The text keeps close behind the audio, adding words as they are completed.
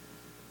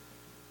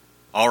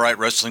All right,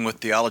 Wrestling with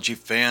Theology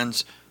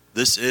fans,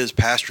 this is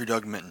Pastor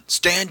Doug Minton,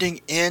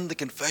 standing in the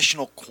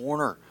confessional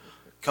corner,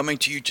 coming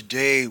to you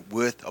today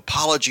with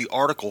Apology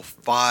Article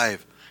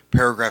 5,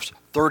 paragraphs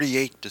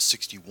 38 to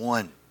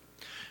 61,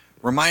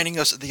 reminding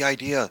us of the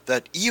idea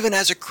that even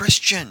as a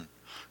Christian,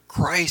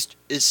 Christ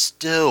is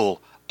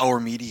still our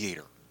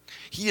mediator.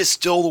 He is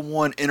still the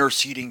one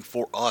interceding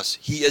for us.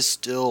 He is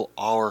still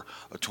our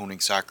atoning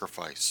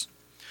sacrifice,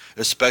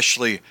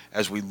 especially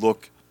as we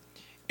look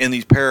in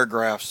these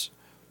paragraphs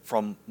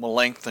from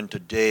Melanchthon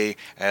today,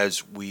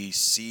 as we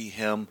see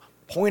him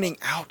pointing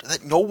out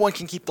that no one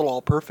can keep the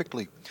law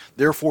perfectly.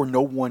 Therefore,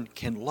 no one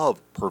can love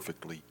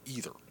perfectly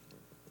either.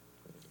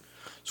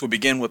 So we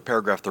begin with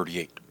paragraph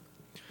 38.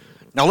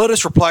 Now let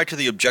us reply to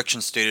the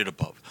objection stated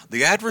above.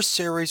 The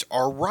adversaries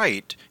are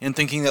right in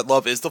thinking that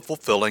love is the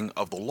fulfilling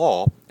of the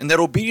law, and that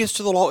obedience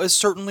to the law is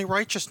certainly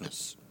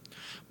righteousness.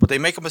 But they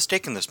make a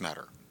mistake in this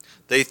matter.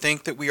 They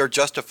think that we are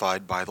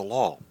justified by the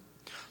law.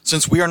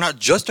 Since we are not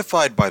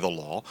justified by the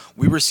law,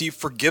 we receive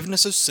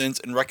forgiveness of sins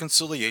and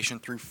reconciliation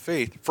through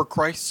faith for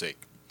Christ's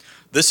sake.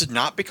 This is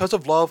not because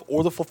of love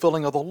or the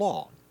fulfilling of the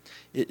law.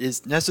 It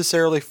is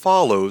necessarily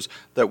follows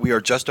that we are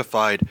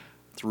justified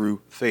through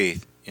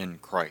faith in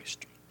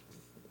Christ.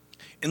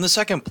 In the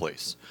second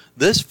place,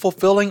 this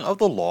fulfilling of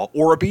the law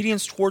or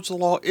obedience towards the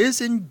law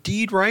is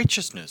indeed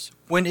righteousness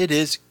when it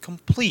is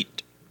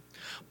complete.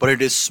 But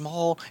it is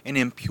small and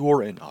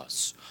impure in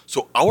us.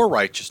 So our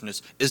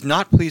righteousness is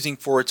not pleasing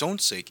for its own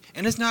sake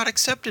and is not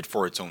accepted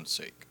for its own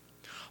sake.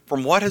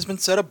 From what has been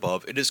said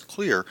above, it is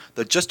clear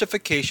that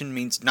justification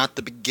means not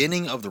the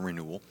beginning of the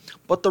renewal,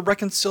 but the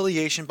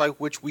reconciliation by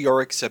which we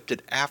are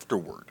accepted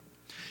afterward.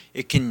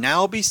 It can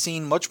now be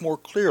seen much more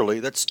clearly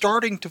that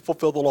starting to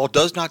fulfill the law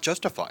does not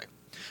justify,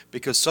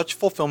 because such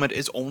fulfillment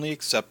is only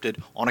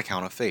accepted on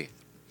account of faith.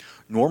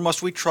 Nor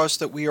must we trust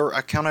that we are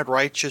accounted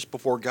righteous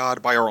before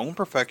God by our own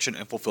perfection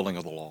and fulfilling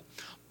of the law,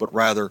 but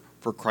rather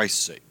for Christ's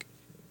sake.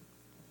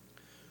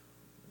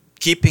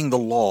 Keeping the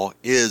law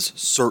is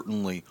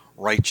certainly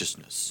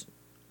righteousness.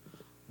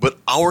 But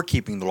our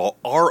keeping the law,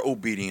 our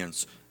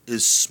obedience,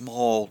 is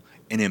small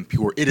and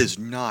impure. It is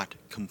not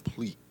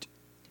complete.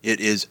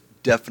 It is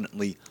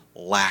definitely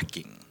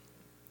lacking.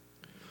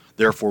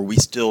 Therefore, we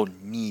still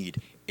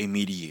need a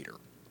mediator,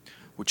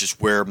 which is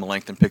where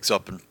Melanchthon picks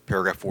up in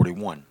paragraph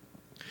 41.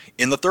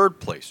 In the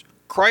third place,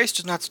 Christ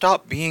does not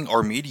stop being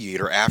our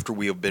mediator after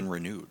we have been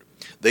renewed.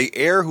 They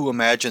err who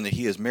imagine that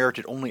he has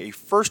merited only a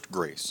first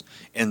grace,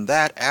 and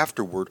that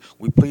afterward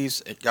we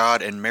please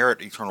God and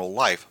merit eternal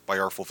life by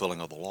our fulfilling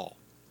of the law.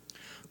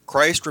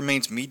 Christ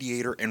remains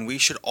mediator, and we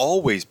should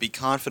always be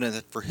confident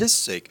that for his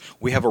sake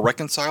we have a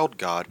reconciled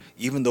God,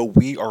 even though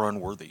we are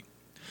unworthy.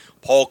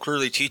 Paul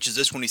clearly teaches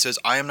this when he says,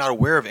 I am not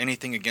aware of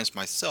anything against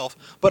myself,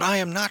 but I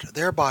am not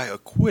thereby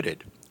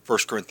acquitted. 1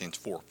 Corinthians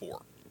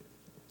 4:4.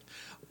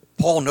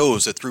 Paul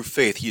knows that through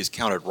faith he is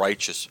counted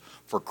righteous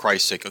for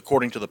Christ's sake,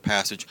 according to the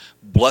passage,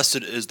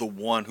 blessed is the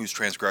one whose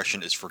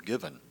transgression is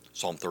forgiven,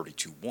 Psalm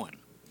 32:1.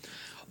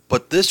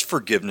 But this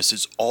forgiveness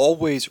is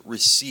always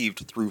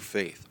received through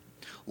faith.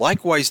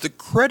 Likewise, the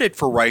credit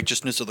for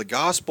righteousness of the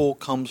gospel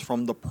comes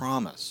from the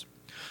promise.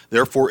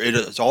 Therefore, it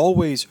is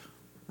always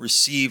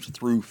received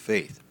through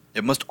faith.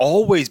 It must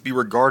always be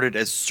regarded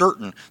as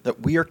certain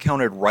that we are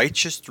counted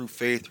righteous through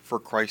faith for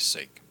Christ's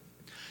sake.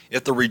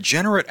 If the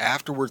regenerate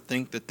afterward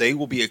think that they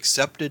will be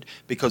accepted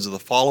because of the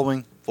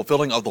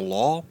fulfilling of the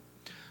law,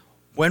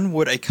 when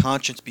would a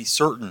conscience be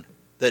certain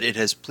that it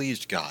has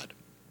pleased God?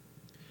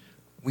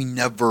 We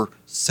never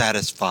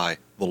satisfy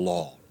the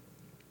law.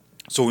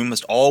 So we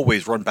must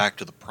always run back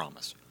to the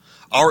promise.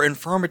 Our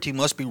infirmity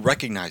must be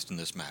recognized in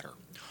this matter.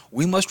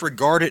 We must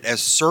regard it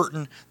as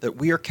certain that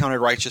we are counted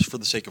righteous for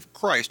the sake of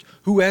Christ,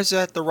 who is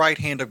at the right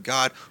hand of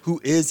God,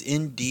 who is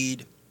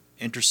indeed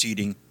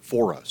interceding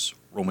for us.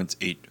 Romans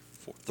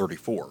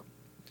 8:34.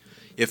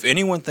 If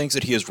anyone thinks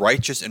that he is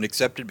righteous and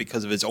accepted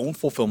because of his own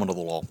fulfillment of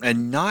the law,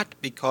 and not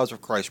because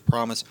of Christ's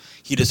promise,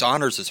 he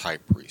dishonors his high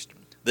priest.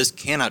 This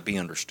cannot be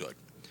understood.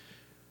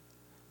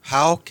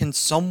 How can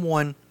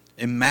someone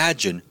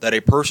imagine that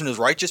a person is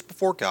righteous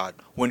before God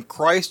when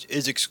Christ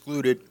is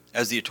excluded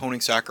as the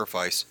atoning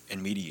sacrifice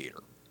and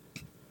mediator?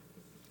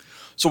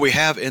 So we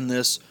have in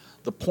this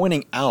the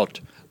pointing out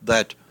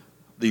that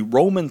the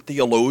Roman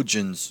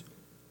theologians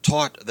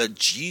taught that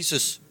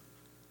Jesus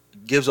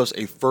gives us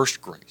a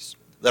first grace,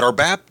 that our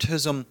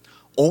baptism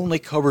only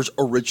covers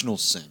original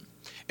sin,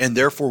 and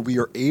therefore we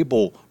are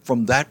able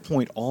from that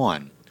point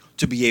on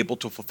to be able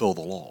to fulfill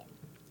the law.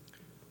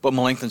 But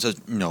Melanchthon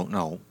says,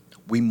 no,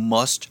 we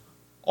must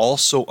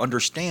also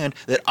understand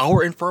that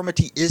our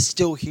infirmity is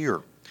still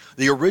here.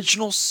 The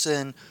original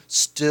sin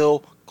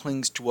still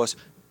clings to us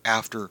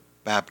after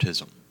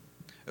baptism.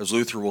 As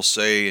Luther will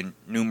say in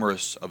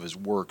numerous of his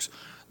works,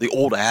 the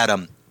old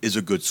Adam is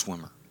a good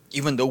swimmer.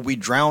 Even though we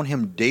drown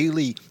him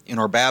daily in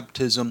our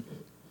baptism,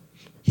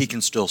 he can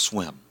still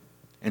swim,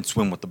 and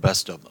swim with the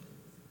best of them.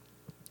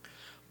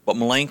 But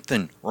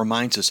Melanchthon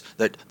reminds us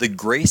that the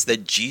grace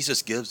that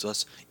Jesus gives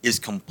us is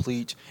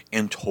complete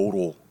and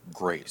total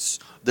grace.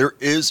 There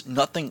is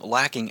nothing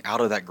lacking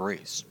out of that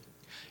grace.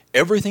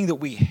 Everything that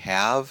we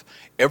have,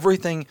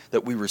 everything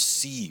that we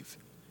receive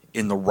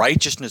in the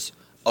righteousness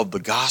of the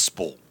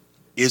gospel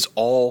is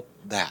all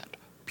that.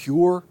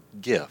 Pure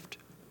gift,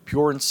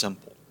 pure and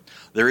simple.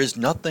 There is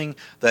nothing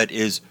that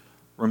is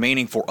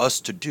remaining for us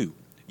to do.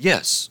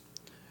 Yes,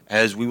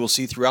 as we will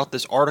see throughout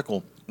this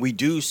article, we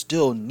do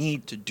still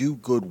need to do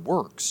good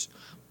works,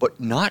 but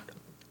not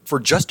for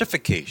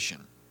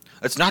justification.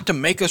 It's not to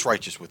make us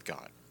righteous with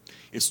God.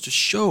 It's to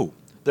show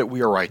that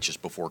we are righteous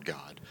before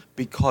God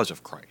because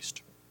of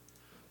Christ.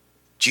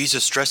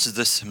 Jesus stresses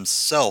this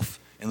himself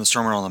in the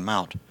Sermon on the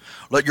Mount.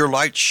 Let your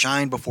light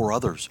shine before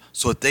others,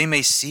 so that they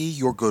may see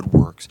your good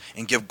works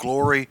and give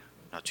glory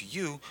not to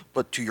you,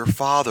 but to your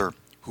Father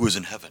who is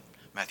in heaven.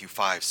 Matthew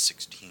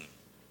 5:16.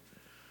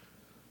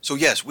 So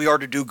yes, we are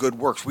to do good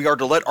works. We are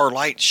to let our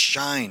light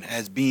shine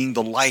as being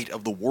the light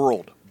of the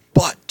world.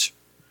 But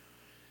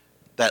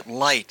that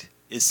light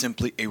is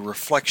simply a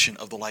reflection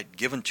of the light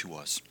given to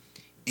us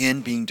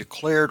in being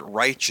declared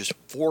righteous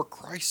for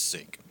Christ's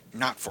sake,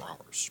 not for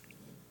ours.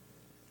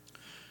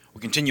 We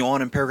continue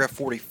on in paragraph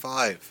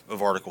 45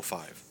 of Article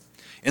 5.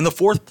 In the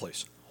fourth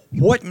place,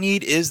 what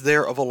need is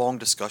there of a long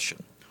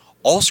discussion?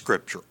 All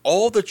Scripture,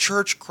 all the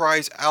church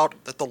cries out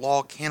that the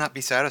law cannot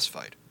be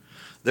satisfied.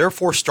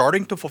 Therefore,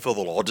 starting to fulfill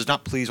the law does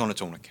not please on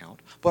its own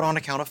account, but on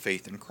account of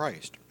faith in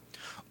Christ.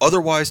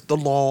 Otherwise, the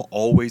law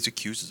always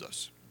accuses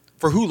us.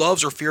 For who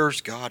loves or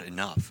fears God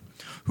enough?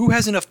 Who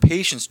has enough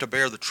patience to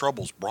bear the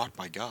troubles brought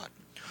by God?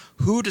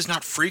 Who does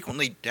not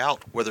frequently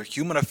doubt whether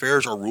human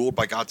affairs are ruled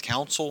by God's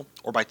counsel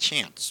or by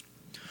chance?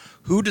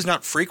 Who does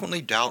not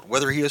frequently doubt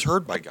whether he is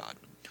heard by God?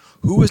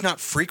 Who is not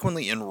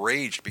frequently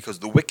enraged because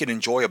the wicked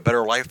enjoy a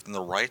better life than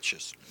the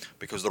righteous,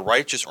 because the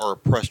righteous are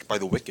oppressed by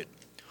the wicked?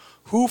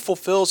 Who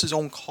fulfills his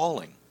own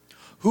calling?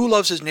 Who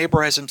loves his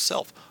neighbor as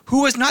himself?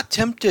 Who is not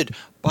tempted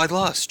by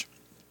lust?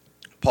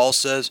 Paul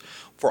says,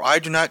 for I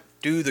do not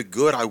do the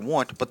good I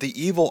want, but the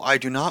evil I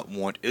do not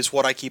want is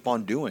what I keep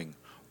on doing.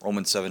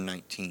 Romans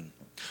 7:19.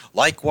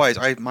 Likewise,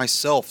 I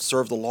myself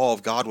serve the law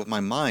of God with my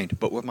mind,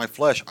 but with my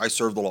flesh I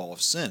serve the law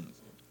of sin.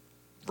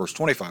 Verse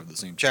 25 of the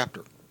same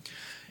chapter.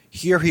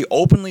 Here he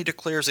openly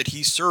declares that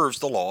he serves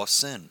the law of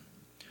sin.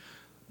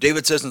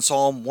 David says in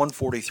Psalm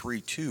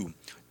 143:2,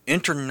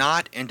 enter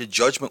not into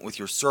judgment with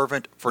your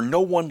servant, for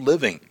no one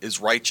living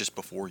is righteous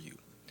before you.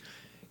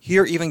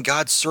 Here even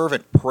God's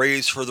servant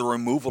prays for the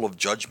removal of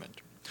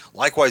judgment.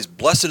 Likewise,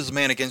 blessed is the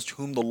man against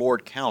whom the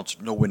Lord counts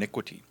no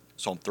iniquity.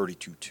 Psalm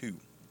 32:2.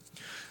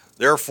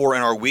 Therefore,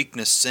 in our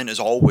weakness, sin is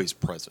always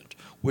present,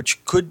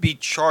 which could be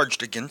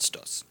charged against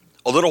us.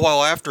 A little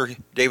while after,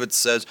 David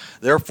says,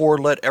 therefore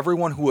let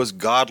everyone who is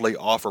godly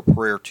offer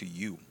prayer to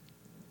you.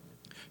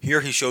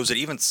 Here he shows that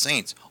even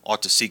saints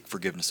ought to seek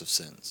forgiveness of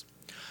sins.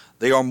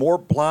 They are more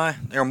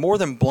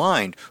than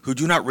blind who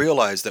do not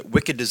realize that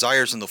wicked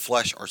desires in the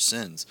flesh are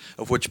sins,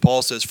 of which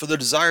Paul says, for the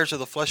desires of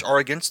the flesh are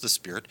against the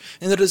Spirit,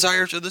 and the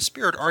desires of the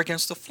Spirit are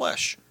against the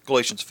flesh.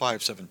 Galatians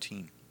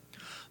 5:17.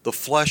 The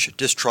flesh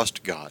distrusts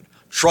God,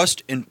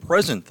 trusts in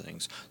present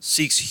things,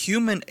 seeks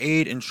human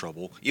aid in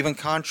trouble, even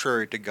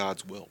contrary to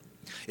God's will.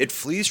 It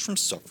flees from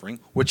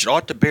suffering, which it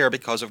ought to bear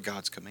because of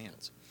God's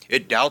commands.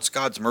 It doubts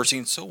God's mercy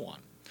and so on.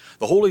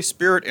 The Holy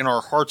Spirit in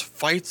our hearts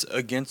fights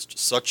against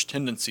such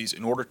tendencies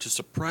in order to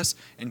suppress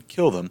and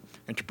kill them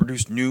and to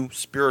produce new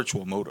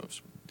spiritual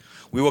motives.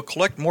 We will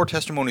collect more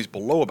testimonies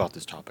below about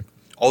this topic,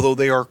 although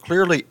they are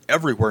clearly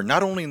everywhere,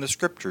 not only in the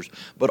Scriptures,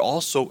 but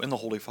also in the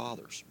Holy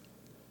Fathers.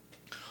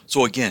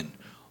 So again,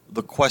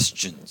 the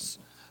questions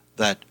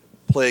that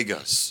plague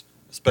us,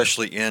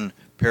 especially in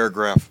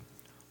paragraph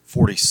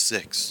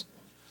 46,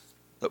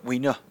 that we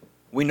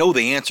know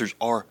the answers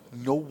are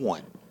no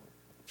one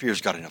fears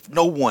God enough.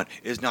 No one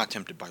is not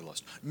tempted by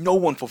lust. No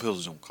one fulfills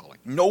his own calling.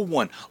 No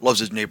one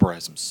loves his neighbor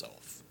as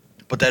himself.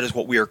 But that is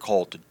what we are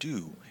called to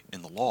do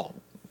in the law,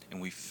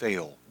 and we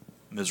fail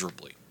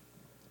miserably.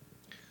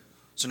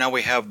 So now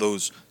we have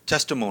those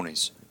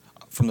testimonies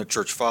from the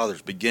church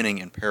fathers beginning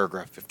in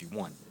paragraph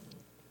 51.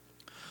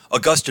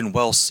 Augustine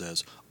Wells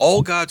says,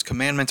 all God's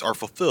commandments are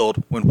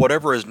fulfilled when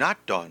whatever is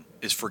not done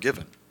is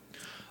forgiven.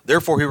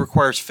 Therefore he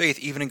requires faith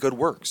even in good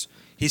works.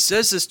 He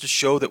says this to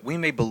show that we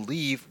may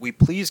believe we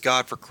please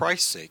God for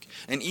Christ's sake,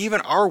 and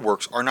even our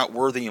works are not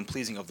worthy and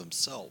pleasing of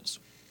themselves.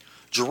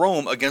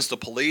 Jerome, against the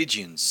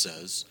Pelagians,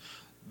 says,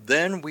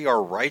 then we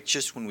are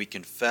righteous when we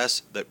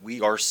confess that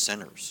we are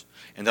sinners,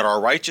 and that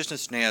our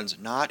righteousness stands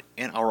not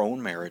in our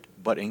own merit,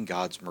 but in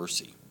God's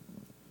mercy.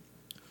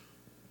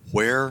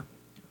 Where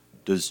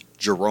does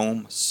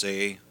Jerome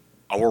say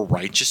our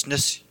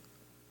righteousness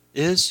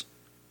is?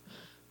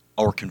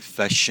 Our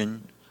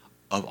confession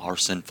of our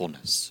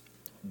sinfulness.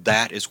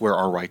 That is where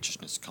our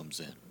righteousness comes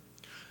in.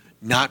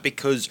 Not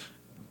because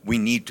we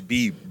need to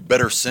be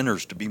better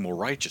sinners to be more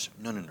righteous.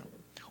 No.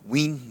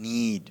 We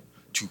need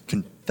to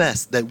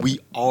confess that we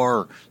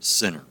are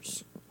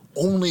sinners.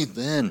 Only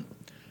then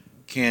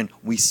can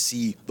we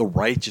see the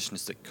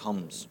righteousness that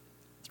comes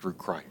through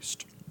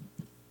Christ.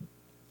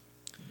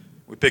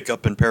 We pick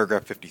up in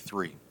paragraph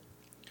 53.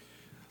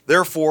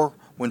 Therefore,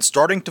 when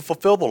starting to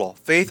fulfill the law,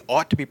 faith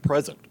ought to be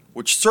present.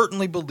 which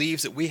certainly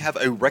believes that we have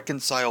a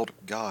reconciled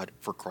God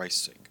for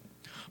Christ's sake.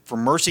 For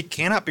mercy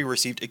cannot be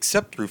received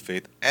except through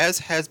faith, as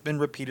has been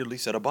repeatedly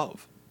said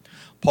above.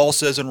 Paul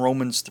says in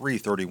Romans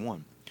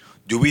 3:31,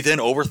 "Do we then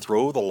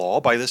overthrow the law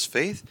by this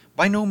faith?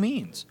 By no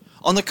means.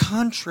 On the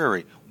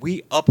contrary,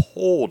 we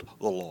uphold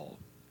the law."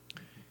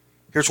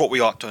 Here's what we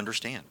ought to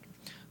understand.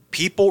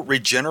 People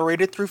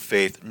regenerated through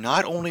faith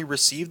not only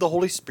receive the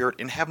Holy Spirit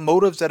and have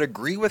motives that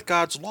agree with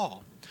God's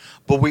law,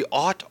 but we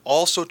ought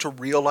also to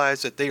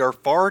realize that they are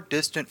far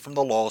distant from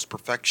the law's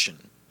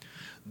perfection.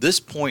 This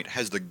point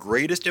has the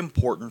greatest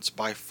importance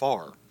by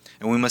far,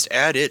 and we must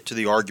add it to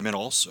the argument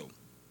also.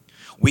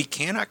 We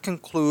cannot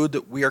conclude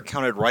that we are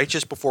counted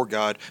righteous before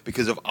God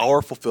because of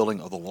our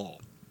fulfilling of the law.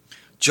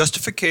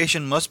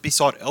 Justification must be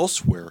sought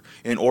elsewhere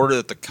in order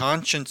that the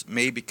conscience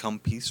may become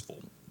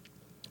peaceful.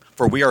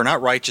 For we are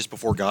not righteous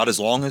before God as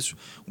long as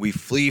we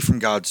flee from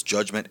God's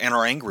judgment and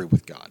are angry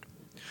with God.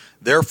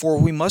 Therefore,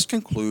 we must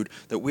conclude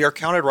that we are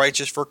counted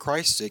righteous for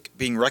Christ's sake,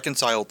 being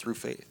reconciled through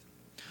faith.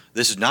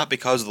 This is not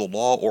because of the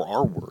law or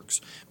our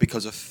works.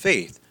 Because of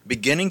faith,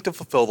 beginning to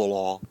fulfill the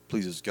law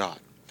pleases God.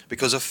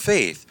 Because of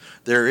faith,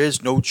 there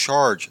is no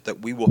charge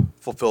that we will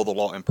fulfill the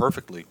law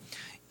imperfectly,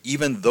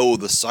 even though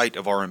the sight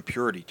of our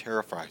impurity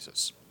terrifies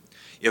us.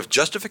 If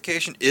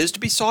justification is to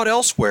be sought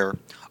elsewhere,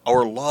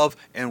 our love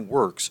and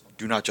works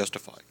do not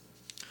justify.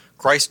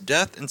 Christ's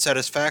death and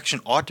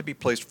satisfaction ought to be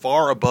placed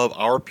far above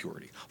our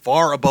purity,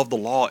 far above the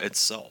law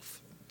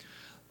itself.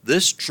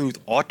 This truth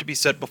ought to be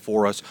set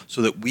before us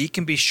so that we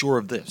can be sure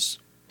of this.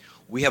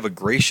 We have a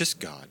gracious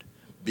God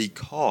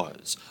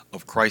because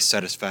of Christ's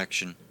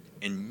satisfaction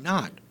and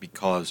not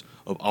because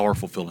of our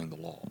fulfilling the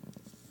law.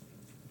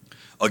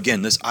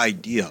 Again, this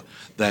idea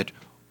that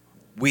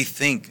we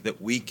think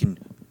that we can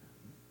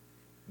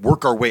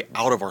work our way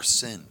out of our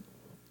sin.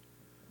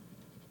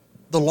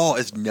 The law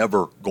is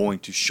never going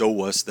to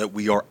show us that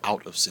we are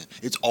out of sin.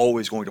 It's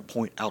always going to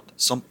point out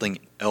something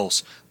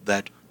else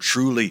that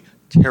truly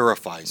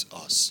terrifies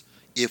us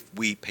if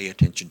we pay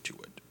attention to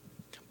it.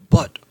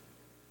 But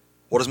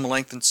what does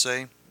Melanchthon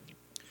say?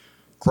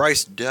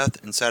 Christ's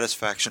death and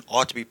satisfaction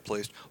ought to be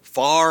placed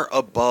far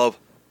above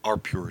our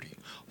purity,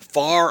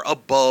 far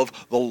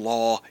above the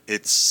law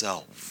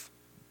itself.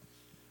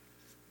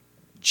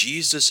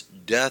 Jesus'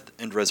 death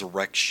and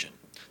resurrection,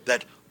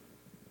 that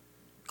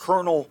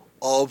kernel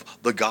of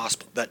the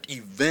gospel, that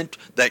event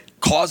that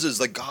causes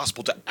the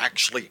gospel to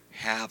actually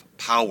have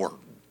power,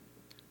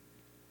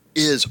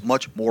 is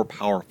much more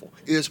powerful,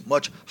 is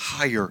much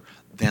higher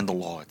than the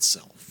law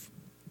itself.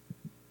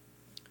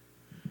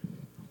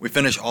 We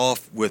finish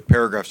off with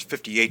paragraphs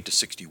 58 to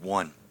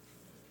 61.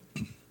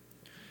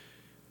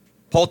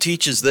 Paul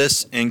teaches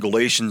this in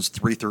Galatians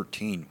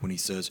 3:13 when he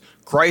says,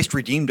 "Christ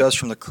redeemed us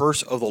from the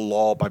curse of the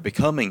law by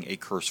becoming a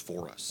curse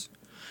for us."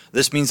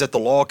 This means that the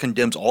law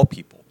condemns all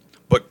people,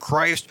 but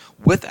Christ,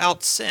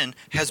 without sin,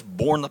 has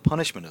borne the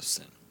punishment of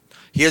sin.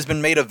 He has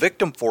been made a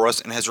victim for us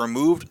and has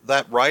removed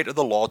that right of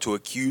the law to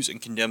accuse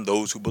and condemn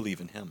those who believe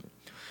in him.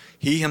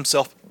 He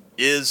himself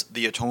is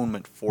the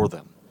atonement for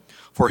them.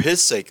 For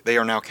his sake, they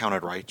are now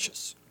counted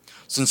righteous.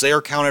 Since they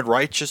are counted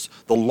righteous,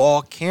 the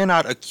law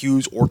cannot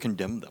accuse or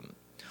condemn them,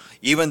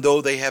 even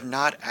though they have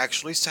not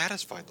actually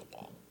satisfied the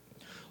law.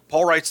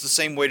 Paul writes the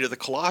same way to the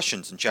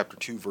Colossians in chapter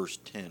 2, verse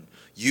 10.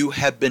 You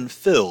have been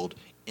filled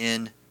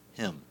in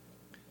him.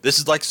 This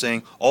is like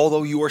saying,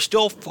 although you are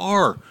still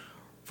far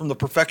from the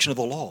perfection of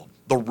the law,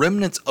 the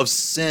remnants of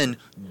sin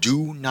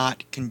do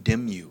not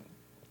condemn you.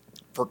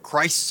 For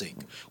Christ's sake,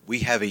 we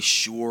have a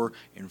sure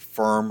and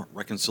firm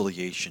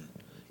reconciliation,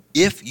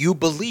 if you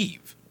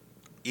believe,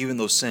 even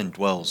though sin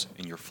dwells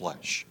in your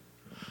flesh.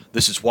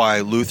 This is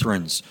why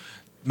Lutherans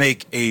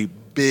make a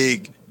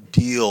big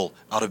deal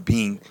out of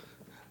being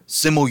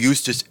simul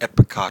justus et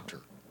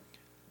peccator,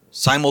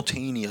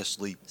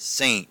 simultaneously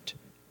saint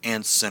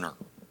and sinner.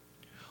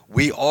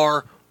 We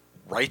are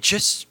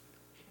righteous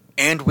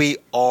and we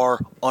are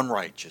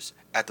unrighteous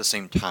at the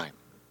same time,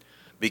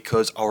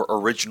 because our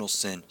original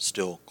sin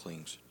still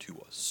clings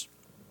to us.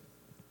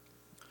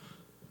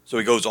 So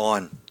he goes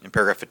on in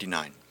paragraph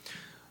 59.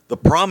 The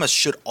promise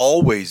should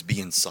always be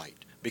in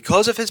sight.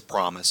 Because of his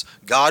promise,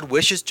 God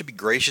wishes to be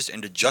gracious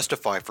and to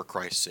justify for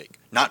Christ's sake,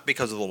 not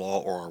because of the law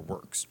or our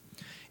works.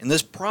 In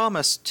this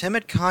promise,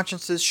 timid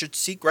consciences should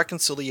seek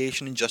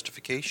reconciliation and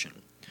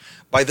justification.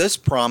 By this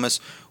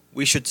promise,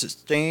 we should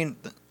sustain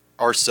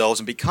ourselves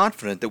and be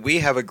confident that we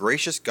have a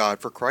gracious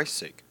God for Christ's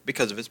sake,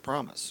 because of his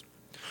promise.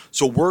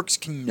 So works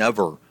can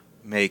never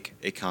make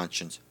a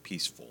conscience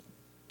peaceful.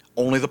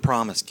 Only the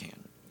promise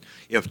can.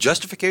 If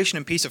justification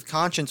and peace of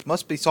conscience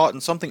must be sought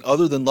in something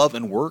other than love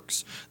and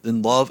works,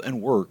 then love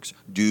and works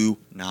do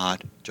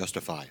not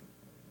justify.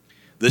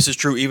 This is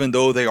true even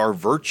though they are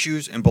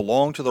virtues and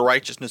belong to the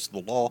righteousness of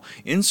the law,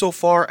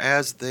 insofar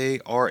as they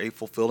are a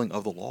fulfilling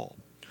of the law.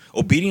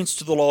 Obedience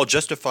to the law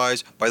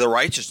justifies by the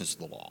righteousness of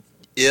the law,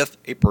 if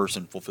a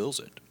person fulfills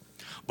it.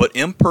 But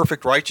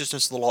imperfect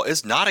righteousness of the law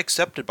is not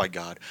accepted by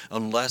God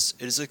unless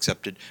it is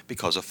accepted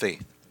because of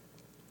faith.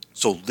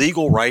 So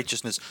legal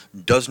righteousness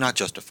does not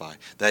justify.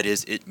 That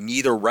is, it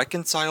neither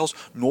reconciles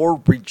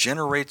nor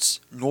regenerates,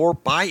 nor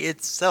by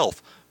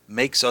itself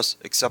makes us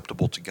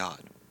acceptable to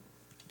God.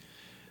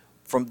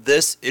 From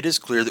this, it is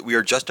clear that we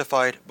are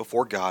justified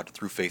before God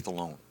through faith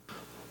alone.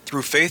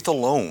 Through faith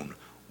alone,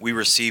 we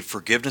receive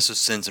forgiveness of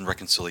sins and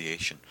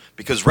reconciliation,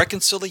 because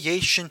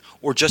reconciliation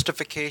or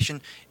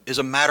justification is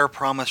a matter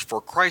promised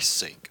for Christ's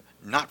sake,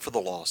 not for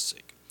the law's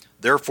sake.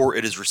 Therefore,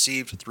 it is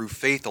received through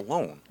faith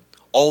alone,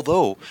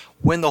 although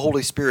when the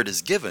Holy Spirit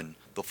is given,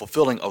 the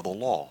fulfilling of the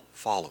law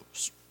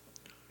follows.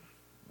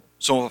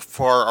 So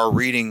far, our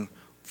reading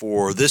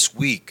for this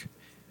week,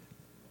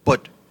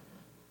 but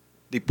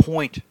the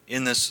point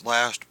in this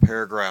last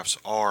paragraphs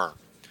are,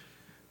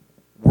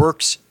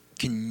 works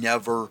can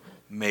never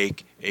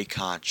make a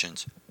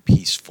conscience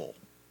peaceful.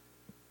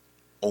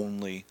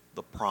 Only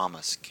the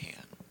promise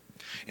can.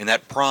 And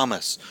that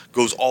promise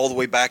goes all the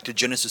way back to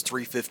Genesis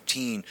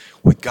 3:15,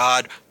 with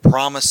God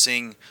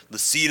promising the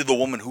seed of the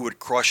woman who would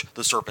crush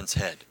the serpent's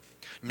head.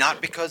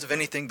 Not because of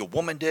anything the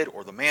woman did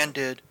or the man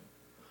did,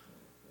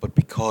 but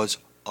because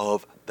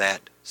of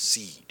that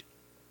seed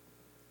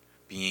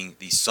being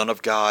the Son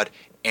of God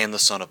and the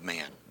Son of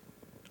Man,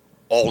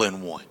 all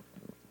in one.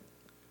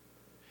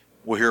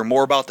 We'll hear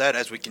more about that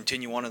as we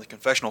continue on in the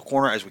Confessional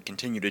Corner, as we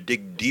continue to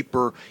dig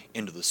deeper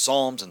into the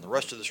Psalms and the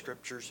rest of the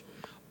Scriptures.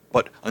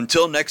 But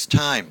until next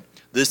time,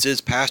 this is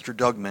Pastor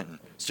Doug Minton,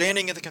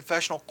 standing in the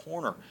Confessional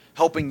Corner,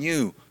 helping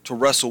you to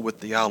wrestle with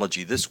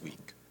theology this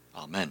week.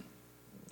 Amen.